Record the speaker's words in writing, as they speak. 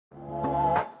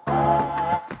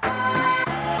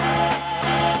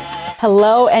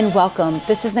Hello and welcome.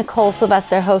 This is Nicole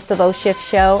Sylvester, host of O Shift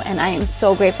Show, and I am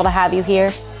so grateful to have you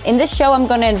here. In this show, I'm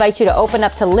going to invite you to open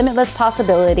up to limitless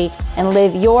possibility and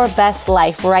live your best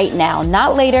life right now.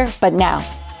 Not later, but now.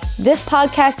 This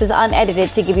podcast is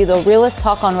unedited to give you the realest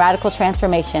talk on radical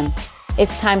transformation.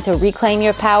 It's time to reclaim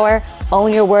your power,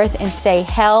 own your worth, and say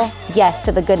hell yes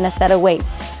to the goodness that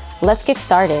awaits. Let's get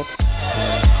started.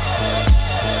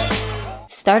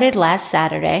 Started last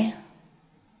Saturday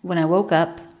when I woke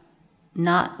up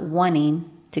not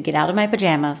wanting to get out of my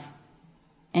pajamas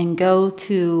and go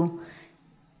to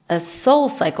a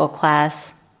SoulCycle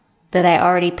class that I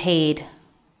already paid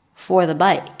for the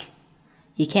bike.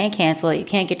 You can't cancel it. You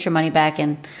can't get your money back.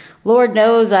 And Lord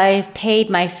knows I've paid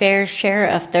my fair share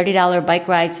of $30 bike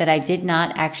rides that I did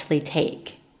not actually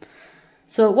take.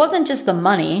 So it wasn't just the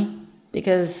money,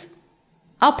 because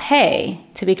I'll pay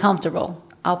to be comfortable.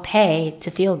 I'll pay to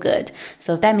feel good.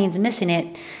 So if that means missing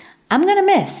it, I'm going to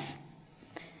miss.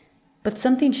 But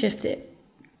something shifted.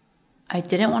 I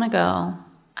didn't want to go.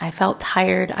 I felt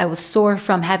tired. I was sore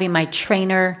from having my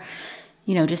trainer,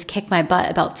 just kick my butt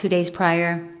about 2 days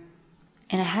prior.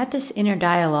 And I had this inner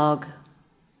dialogue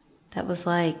that was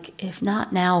like, if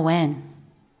not now, when?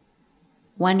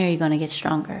 When are you going to get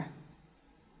stronger?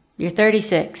 You're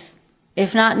 36.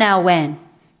 If not now, when?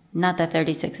 Not that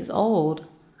 36 is old,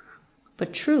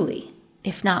 but truly,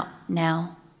 if not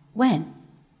now, when?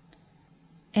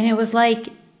 And it was like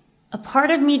a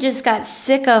part of me just got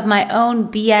sick of my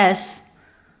own BS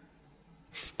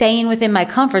staying within my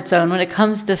comfort zone when it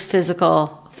comes to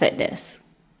physical fitness.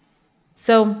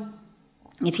 So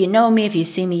if you know me, if you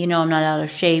see me, you know I'm not out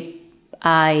of shape.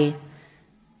 I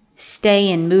stay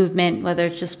in movement, whether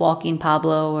it's just walking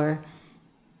Pablo or,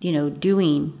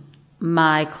 doing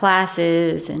my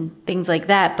classes and things like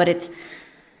that. But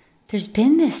there's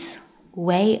been this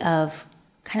way of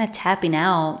kind of tapping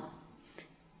out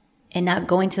and not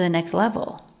going to the next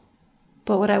level.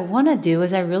 But what I want to do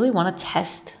is I really want to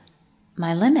test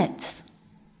my limits.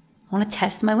 I want to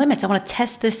test my limits. I want to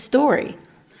test this story.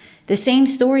 The same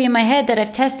story in my head that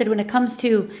I've tested when it comes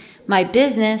to my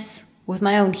business, with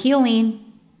my own healing,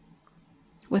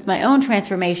 with my own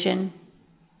transformation.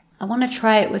 I want to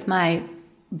try it with my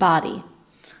body.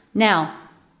 Now,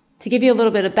 to give you a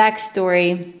little bit of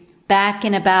backstory, back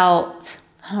in about,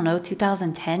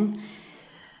 2010,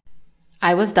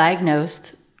 I was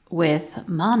diagnosed with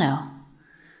mono.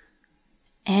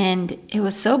 And it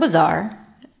was so bizarre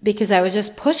because I was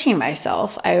just pushing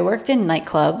myself. I worked in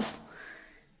nightclubs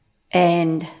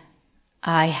and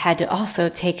I had to also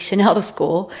take Chanel to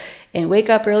school and wake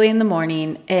up early in the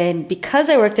morning. And because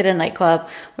I worked at a nightclub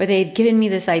where they had given me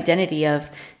this identity of,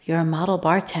 you're a model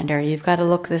bartender, you've got to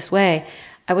look this way,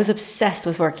 I was obsessed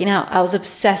with working out. I was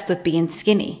obsessed with being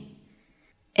skinny.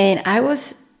 And I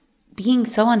was being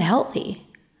so unhealthy.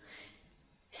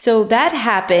 So that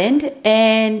happened,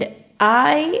 and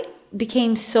I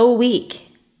became so weak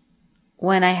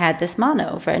when I had this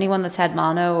mono. For anyone that's had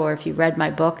mono, or if you read my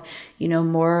book, you know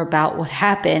more about what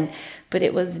happened. But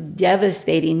it was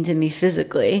devastating to me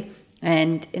physically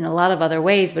and in a lot of other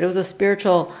ways. But it was a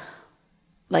spiritual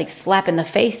slap in the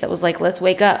face that was like, let's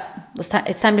wake up.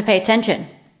 It's time to pay attention.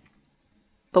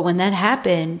 But when that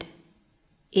happened,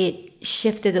 it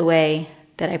shifted the way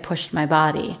that I pushed my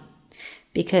body.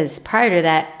 Because prior to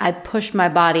that, I pushed my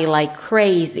body like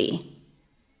crazy.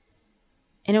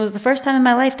 And it was the first time in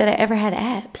my life that I ever had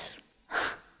abs.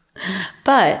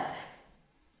 But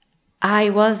I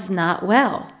was not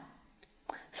well.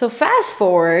 So fast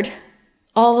forward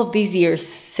all of these years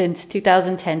since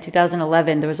 2010,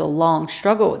 2011, there was a long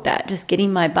struggle with that. Just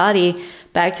getting my body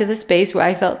back to the space where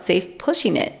I felt safe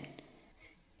pushing it.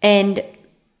 And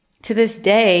to this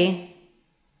day,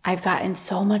 I've gotten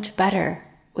so much better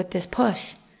with this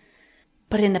push.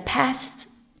 But in the past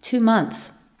 2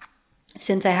 months,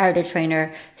 since I hired a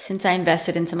trainer, since I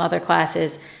invested in some other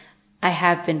classes, I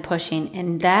have been pushing.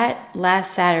 And that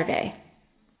last Saturday,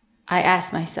 I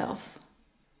asked myself,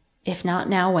 if not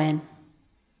now, when?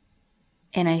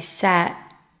 And I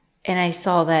sat and I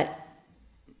saw that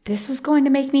this was going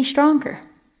to make me stronger.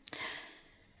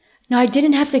 No, I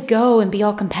didn't have to go and be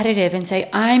all competitive and say,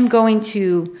 I'm going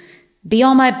to be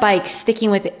on my bike, sticking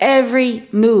with every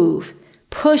move,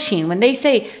 pushing. When they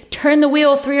say turn the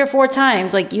wheel 3 or 4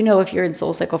 times, if you're in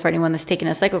SoulCycle, for anyone that's taking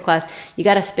a cycle class, you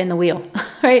got to spin the wheel,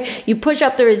 right? You push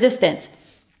up the resistance.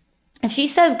 If she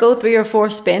says go 3 or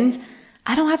 4 spins,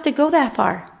 I don't have to go that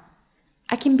far.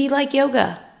 I can be like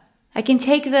yoga. I can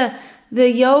take the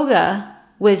yoga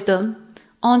wisdom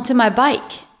onto my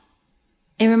bike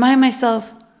and remind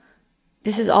myself,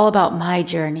 this is all about my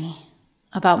journey,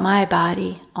 about my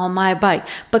body on my bike.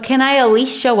 But can I at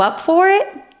least show up for it?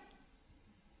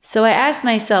 So I asked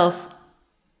myself,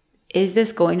 is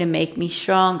this going to make me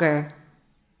stronger?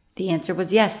 The answer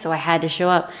was yes, so I had to show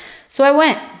up. So I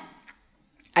went.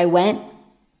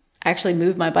 I actually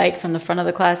moved my bike from the front of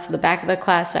the class to the back of the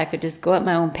class so I could just go at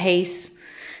my own pace.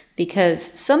 Because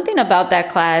something about that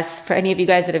class, for any of you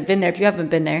guys that have been there, if you haven't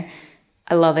been there,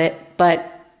 I love it. But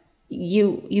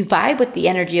you vibe with the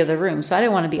energy of the room. So I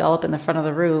didn't want to be all up in the front of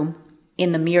the room,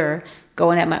 in the mirror,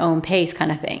 going at my own pace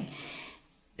kind of thing.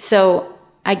 So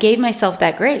I gave myself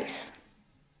that grace.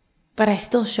 But I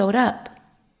still showed up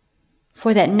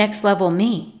for that next level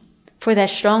me, for that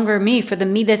stronger me, for the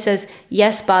me that says,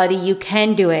 yes, body, you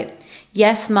can do it.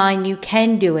 Yes, mind, you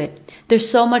can do it. There's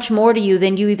so much more to you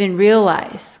than you even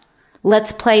realize.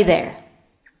 Let's play there.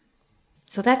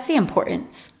 So that's the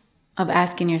importance of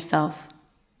asking yourself,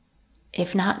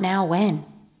 if not now, when?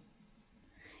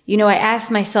 I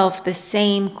asked myself the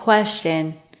same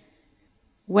question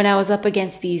when I was up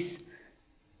against these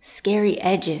scary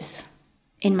edges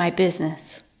in my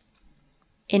business,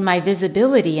 in my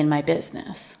visibility in my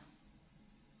business,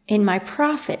 in my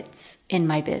profits in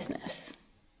my business.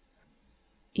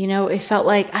 It felt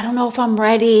like, I don't know if I'm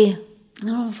ready. I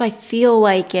don't know if I feel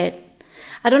like it.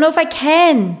 I don't know if I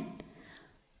can.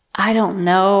 I don't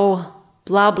know.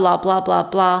 Blah, blah, blah, blah,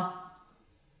 blah.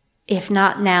 If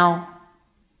not now,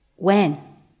 when?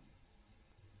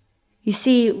 You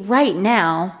see, right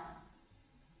now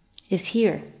is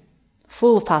here,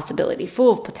 full of possibility,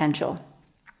 full of potential.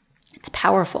 It's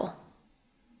powerful.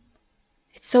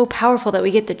 It's so powerful that we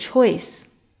get the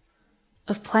choice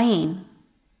of playing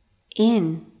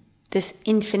in this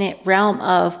infinite realm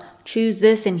of choose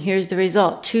this and here's the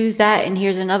result. Choose that and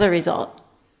here's another result.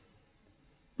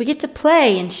 We get to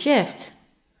play and shift.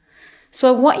 So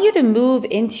I want you to move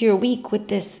into your week with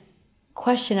this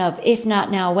question of if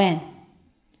not now, when?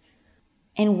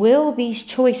 And will these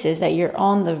choices that you're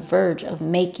on the verge of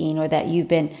making or that you've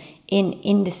been in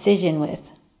indecision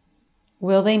with,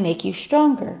 will they make you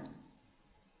stronger?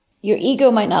 Your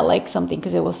ego might not like something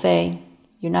because it will say,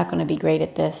 you're not going to be great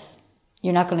at this.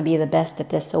 You're not going to be the best at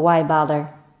this, so why bother?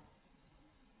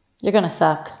 You're going to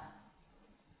suck.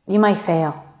 You might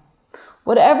fail.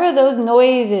 Whatever those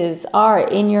noises are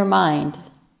in your mind,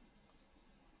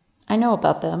 I know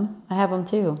about them. I have them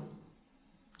too.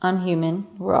 I'm human.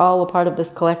 We're all a part of this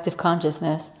collective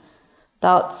consciousness.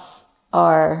 Thoughts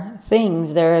are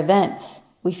things, they're events.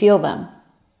 We feel them.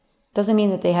 Doesn't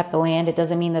mean that they have to land. It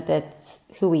doesn't mean that that's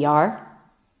who we are.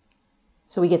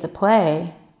 So we get to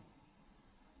play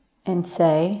and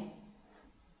say,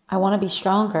 I want to be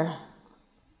stronger.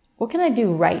 What can I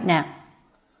do right now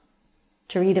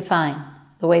to redefine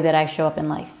the way that I show up in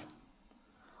life?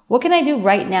 What can I do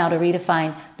right now to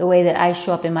redefine the way that I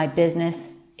show up in my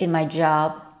business, in my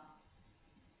job,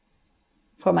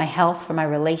 for my health, for my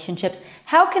relationships?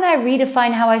 How can I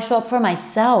redefine how I show up for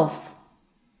myself?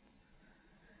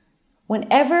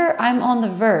 Whenever I'm on the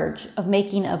verge of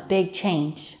making a big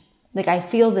change, like I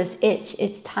feel this itch,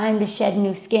 it's time to shed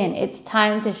new skin. It's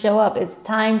time to show up. It's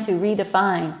time to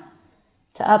redefine,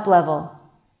 to up level.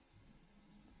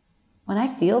 When I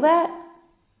feel that,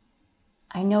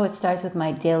 I know it starts with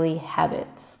my daily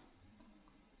habits.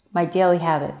 My daily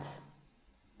habits.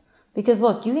 Because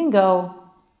look, you can go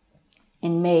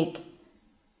and make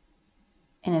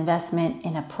an investment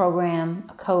in a program,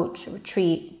 a coach, a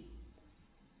retreat.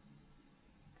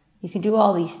 You can do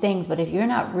all these things, but if you're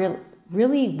not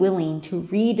really willing to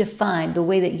redefine the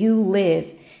way that you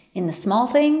live in the small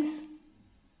things,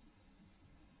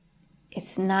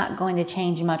 it's not going to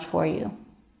change much for you.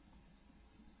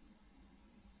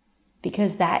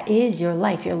 Because that is your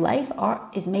life. Your life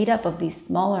is made up of these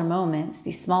smaller moments,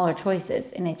 these smaller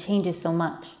choices, and it changes so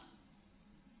much.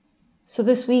 So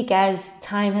this week, as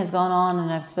time has gone on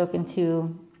and I've spoken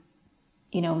to,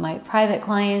 my private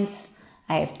clients,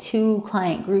 I have 2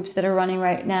 client groups that are running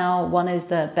right now. One is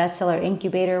the Bestseller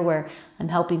Incubator, where I'm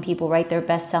helping people write their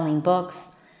best-selling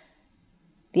books.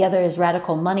 The other is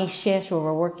Radical Money Shift, where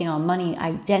we're working on money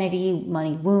identity,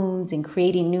 money wounds, and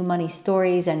creating new money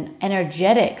stories and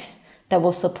energetics that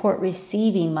will support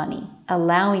receiving money,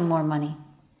 allowing more money.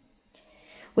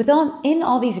 In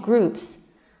all these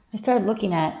groups, I started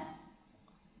looking at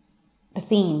the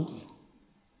themes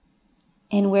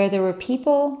and where there were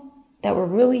people that were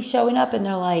really showing up and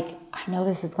they're like, I know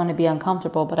this is going to be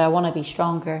uncomfortable, but I want to be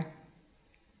stronger.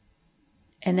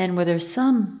 And then where there's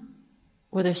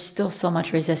still so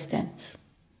much resistance.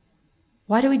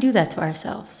 Why do we do that to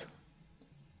ourselves?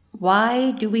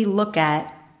 Why do we look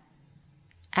at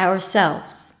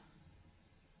ourselves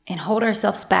and hold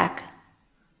ourselves back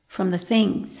from the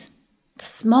things, the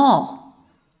small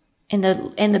and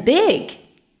the big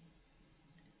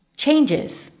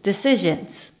changes,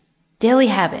 decisions, daily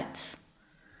habits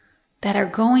that are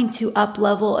going to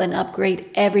up-level and upgrade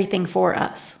everything for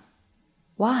us.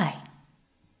 Why?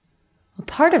 Well,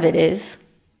 part of it is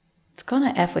it's going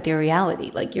to F with your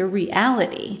reality. Like, your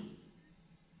reality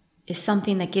is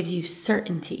something that gives you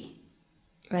certainty,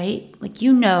 right? Like,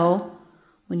 you know,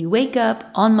 when you wake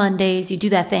up on Mondays, you do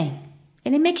that thing,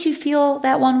 and it makes you feel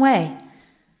that one way.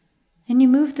 And you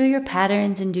move through your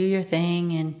patterns and do your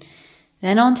thing, and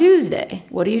then on Tuesday,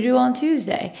 what do you do on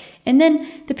Tuesday? And then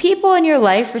the people in your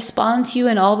life respond to you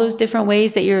in all those different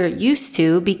ways that you're used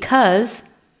to, because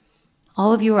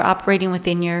all of you are operating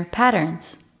within your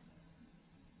patterns.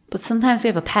 But sometimes we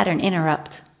have a pattern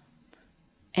interrupt,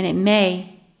 and it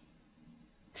may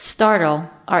startle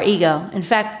our ego. In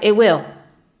fact, it will.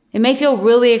 It may feel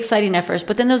really exciting at first,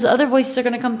 but then those other voices are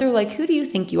going to come through like, who do you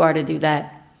think you are to do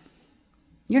that?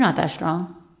 You're not that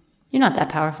strong. You're not that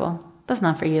powerful. That's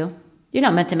not for you. You're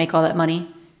not meant to make all that money.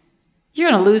 You're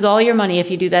going to lose all your money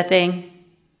if you do that thing.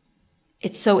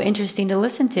 It's so interesting to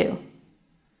listen to.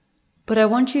 But I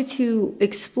want you to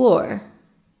explore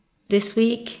this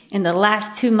week, in the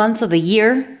last 2 months of the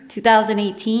year,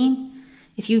 2018.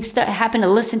 If you happen to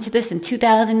listen to this in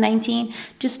 2019,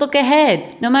 just look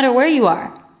ahead, no matter where you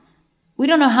are. We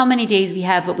don't know how many days we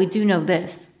have, but we do know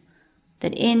this,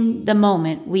 that in the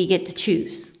moment we get to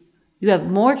choose. You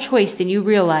have more choice than you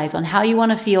realize on how you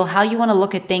want to feel, how you want to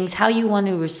look at things, how you want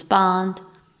to respond.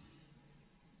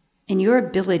 And your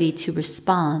ability to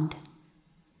respond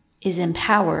is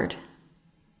empowered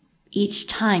each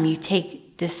time you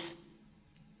take this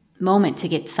moment to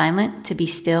get silent, to be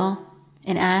still,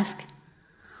 and ask,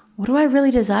 what do I really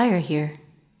desire here?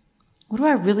 What do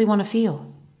I really want to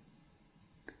feel?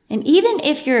 And even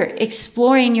if you're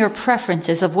exploring your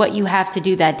preferences of what you have to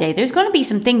do that day, there's going to be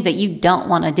some things that you don't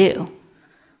want to do.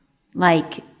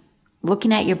 Like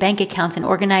looking at your bank accounts and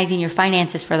organizing your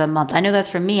finances for the month. I know that's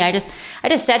for me. I just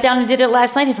sat down and did it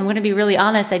last night. If I'm going to be really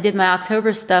honest, I did my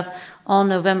October stuff on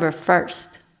November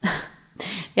 1st.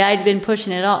 Yeah, I'd been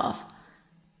pushing it off.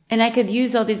 And I could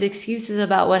use all these excuses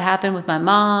about what happened with my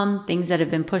mom, things that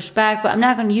have been pushed back, but I'm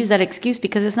not going to use that excuse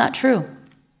because it's not true.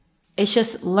 It's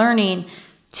just learning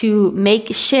to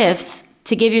make shifts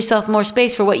to give yourself more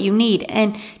space for what you need,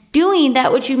 and doing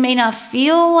that which you may not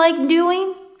feel like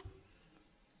doing,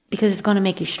 because it's going to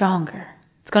make you stronger.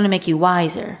 It's going to make you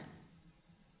wiser.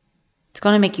 It's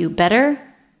going to make you better.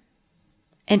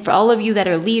 And for all of you that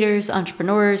are leaders,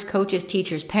 entrepreneurs, coaches,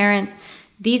 teachers, parents,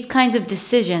 these kinds of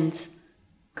decisions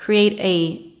create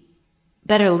a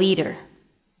better leader.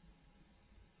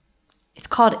 It's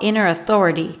called inner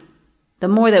authority. The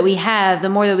more that we have, the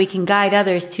more that we can guide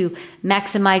others to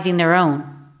maximizing their own.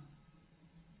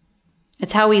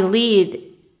 It's how we lead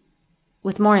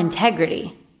with more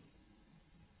integrity.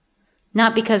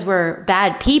 Not because we're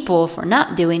bad people for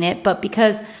not doing it, but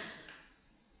because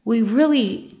we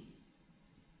really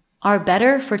are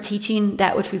better for teaching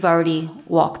that which we've already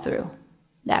walked through,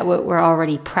 that what we're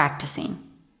already practicing.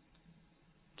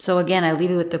 So again, I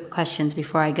leave you with the questions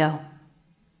before I go.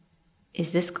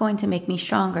 Is this going to make me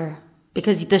stronger?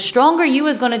 Because the stronger you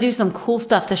is going to do some cool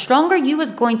stuff. The stronger you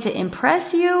is going to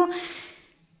impress you.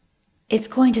 It's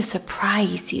going to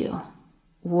surprise you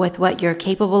with what you're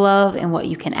capable of and what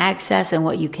you can access and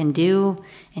what you can do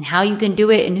and how you can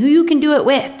do it and who you can do it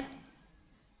with.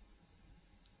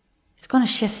 It's going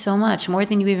to shift so much, more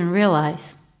than you even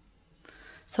realize.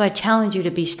 So I challenge you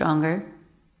to be stronger.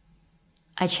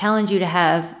 I challenge you to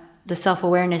have the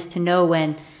self-awareness to know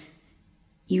when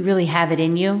you really have it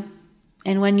in you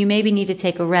and when you maybe need to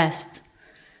take a rest.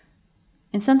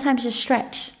 And sometimes just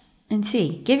stretch and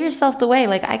see. Give yourself the way.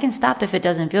 Like, I can stop if it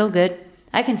doesn't feel good.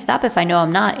 I can stop if I know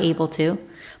I'm not able to.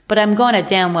 But I'm going to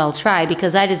damn well try,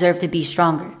 because I deserve to be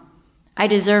stronger. I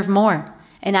deserve more.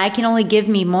 And I can only give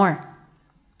me more.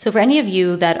 So for any of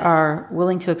you that are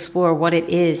willing to explore what it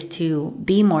is to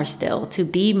be more still, to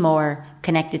be more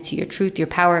connected to your truth, your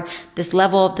power, this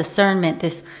level of discernment,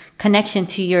 this connection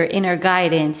to your inner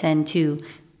guidance, and to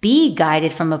be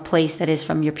guided from a place that is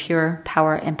from your pure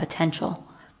power and potential,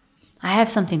 I have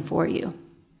something for you.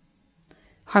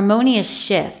 Harmonious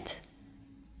Shift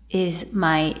is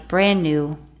my brand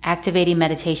new activating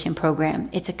meditation program.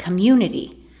 It's a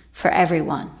community for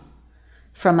everyone.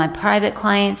 From my private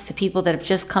clients to people that have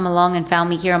just come along and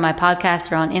found me here on my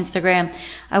podcast or on Instagram.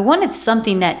 I wanted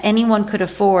something that anyone could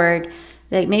afford,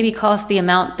 that maybe cost the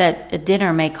amount that a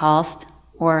dinner may cost,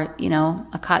 or,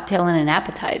 a cocktail and an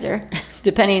appetizer,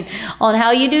 depending on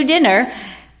how you do dinner.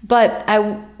 But I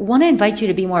want to invite you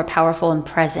to be more powerful and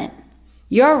present.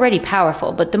 You're already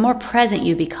powerful, but the more present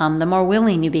you become, the more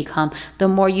willing you become, the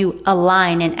more you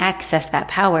align and access that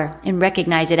power and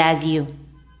recognize it as you.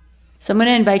 So I'm going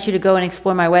to invite you to go and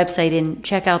explore my website and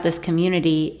check out this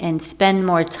community and spend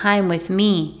more time with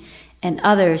me and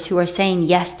others who are saying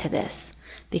yes to this.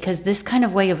 Because this kind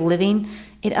of way of living,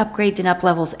 it upgrades and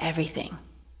uplevels everything.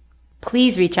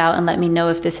 Please reach out and let me know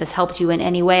if this has helped you in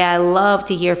any way. I love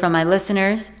to hear from my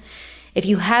listeners. If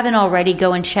you haven't already,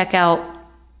 go and check out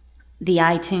the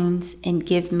iTunes and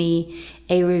give me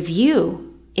a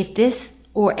review if this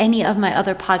or any of my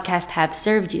other podcasts have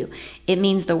served you. It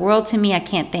means the world to me. I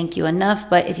can't thank you enough,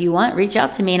 but if you want, reach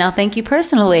out to me and I'll thank you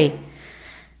personally.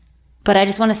 But I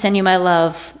just want to send you my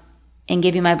love and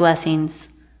give you my blessings.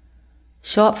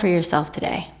 Show up for yourself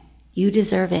today. You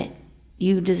deserve it.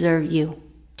 You deserve you.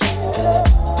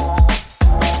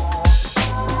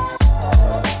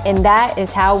 And that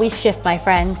is how we shift, my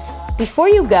friends. Before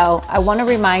you go, I want to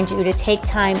remind you to take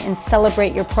time and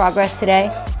celebrate your progress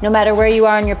today. No matter where you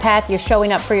are on your path, you're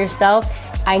showing up for yourself.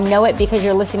 I know it because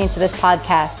you're listening to this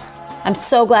podcast. I'm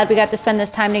so glad we got to spend this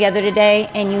time together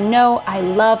today. And you know I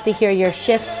love to hear your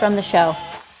shifts from the show.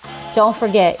 Don't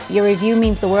forget, your review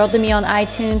means the world to me on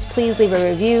iTunes. Please leave a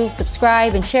review,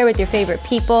 subscribe, and share with your favorite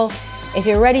people. If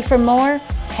you're ready for more,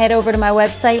 head over to my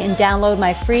website and download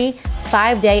my free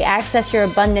 5-day Access Your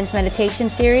Abundance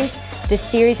meditation series. This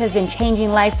series has been changing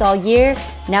lives all year.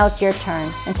 Now it's your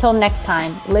turn. Until next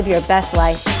time, live your best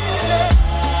life.